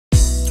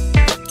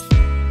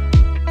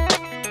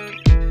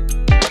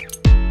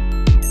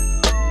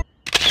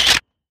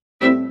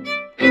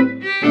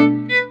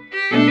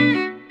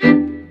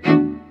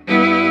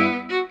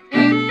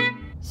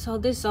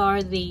these are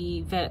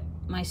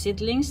my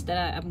seedlings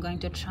that I'm going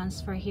to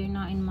transfer here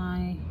now in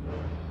my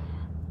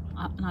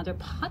another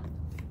pot.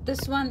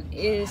 This one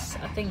is,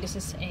 I think this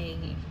is a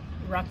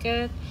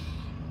rocket,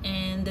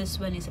 and this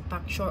one is a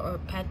pak choy or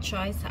pet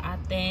choy sa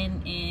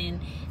atin. And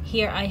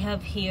here I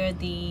have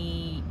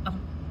the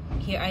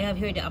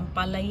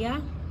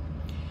ampalaya,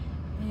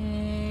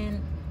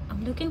 and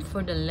I'm looking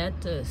for the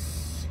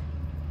lettuce.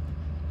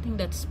 I think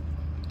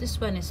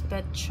this one is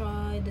pet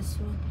choy. This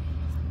one,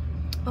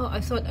 oh, I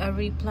thought I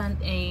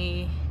replant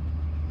a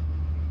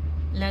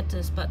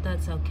lettuce, but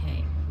that's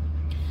okay.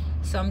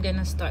 So I'm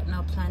gonna start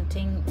now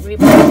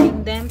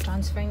replanting them,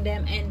 transferring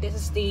them. And this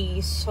is the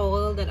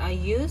soil that I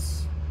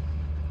use,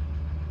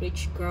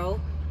 Rich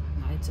Grow.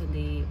 It's on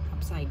the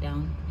upside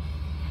down.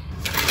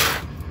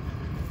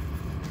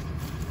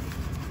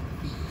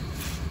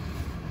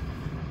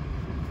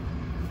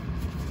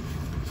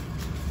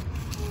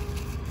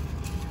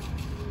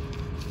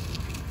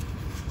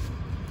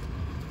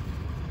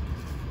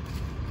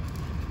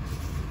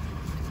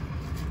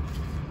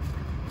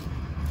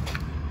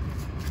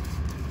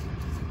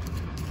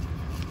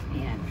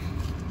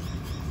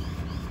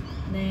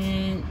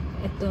 Then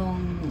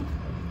itong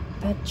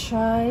pet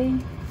choy,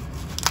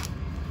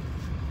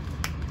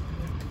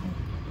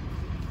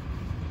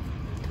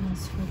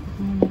 transfer ko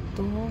muna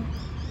ito.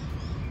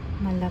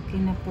 Malaki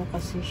na po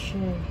kasi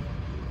siya.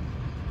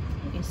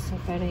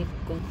 I-separate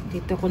ko.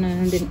 Dito ko na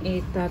lang din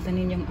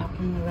itatanin yung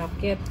aking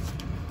rocket.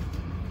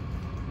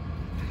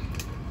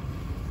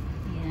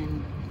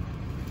 Yan.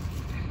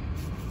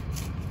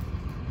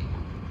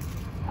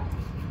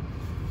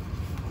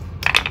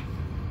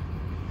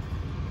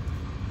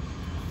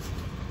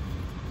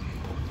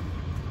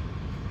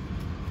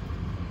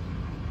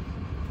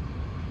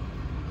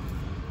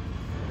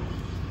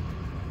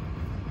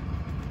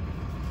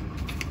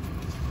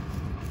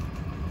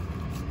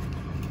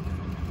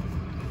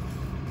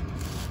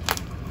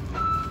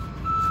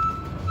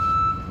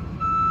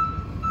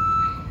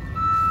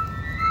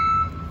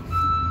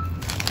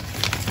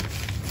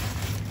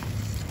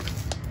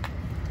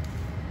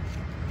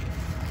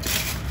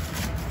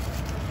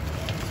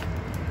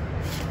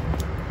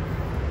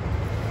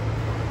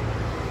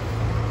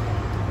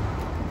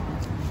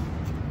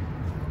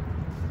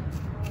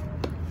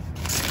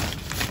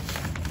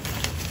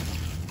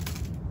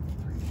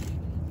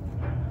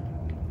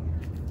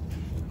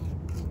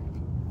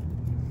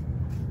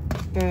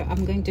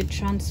 I'm going to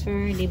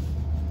transfer the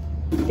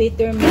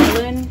bitter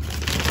melon.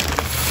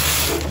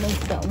 Where's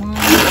that one?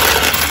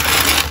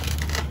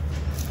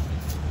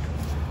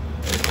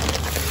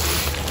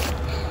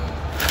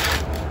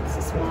 This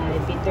is my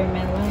bitter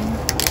melon.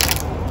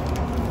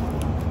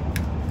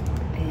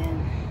 Ayan.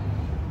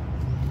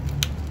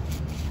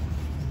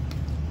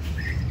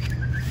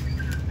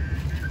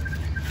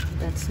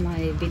 That's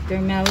my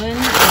bitter melon.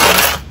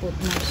 I'll put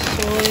my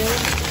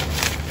soil.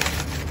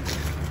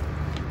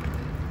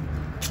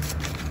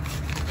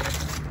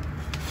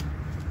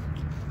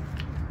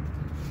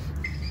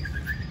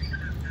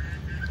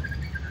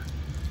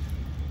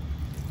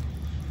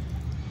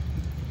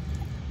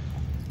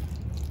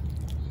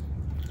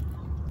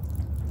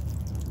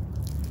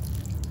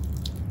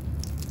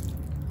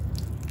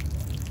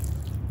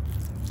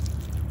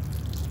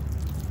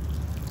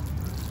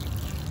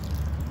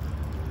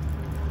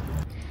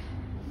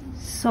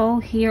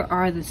 So here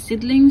are the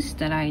seedlings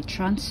that I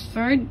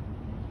transferred,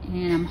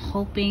 and I'm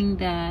hoping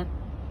that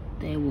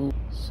they will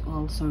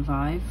all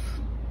survive.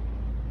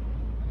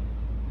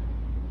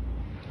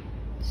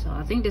 So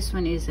I think this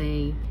one is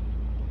a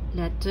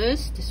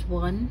lettuce, this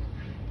one,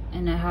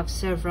 and I have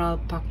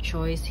several pak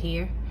choys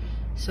here.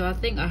 So I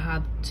think I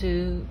have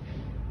 2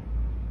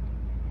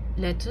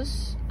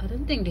 lettuce. I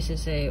don't think this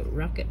is a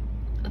rocket.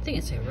 I think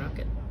it's a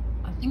rocket.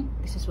 I think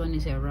this one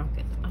is a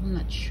rocket. I'm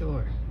not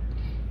sure.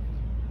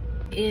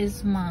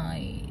 Is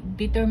my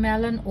bitter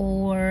melon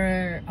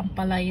or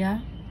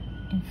ampalaya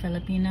in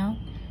Filipino.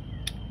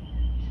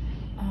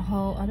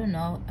 I don't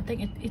know. I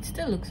think it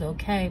still looks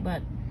okay,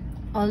 but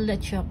I'll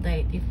let you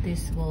update if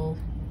this will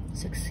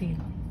succeed.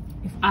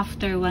 If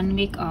after 1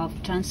 week of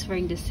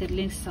transferring the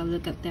seedlings, I'll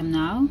look at them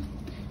now.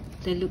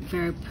 They look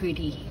very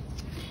pretty.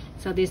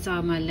 So these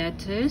are my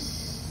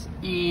lettuce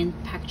and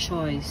pak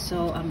choy.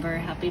 So I'm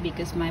very happy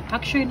because my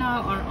pak choy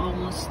now are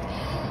almost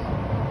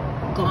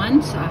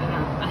gone, so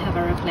I have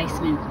a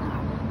replacement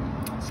now.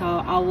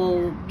 So I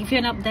will give you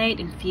an update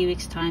in a few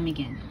weeks time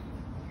again.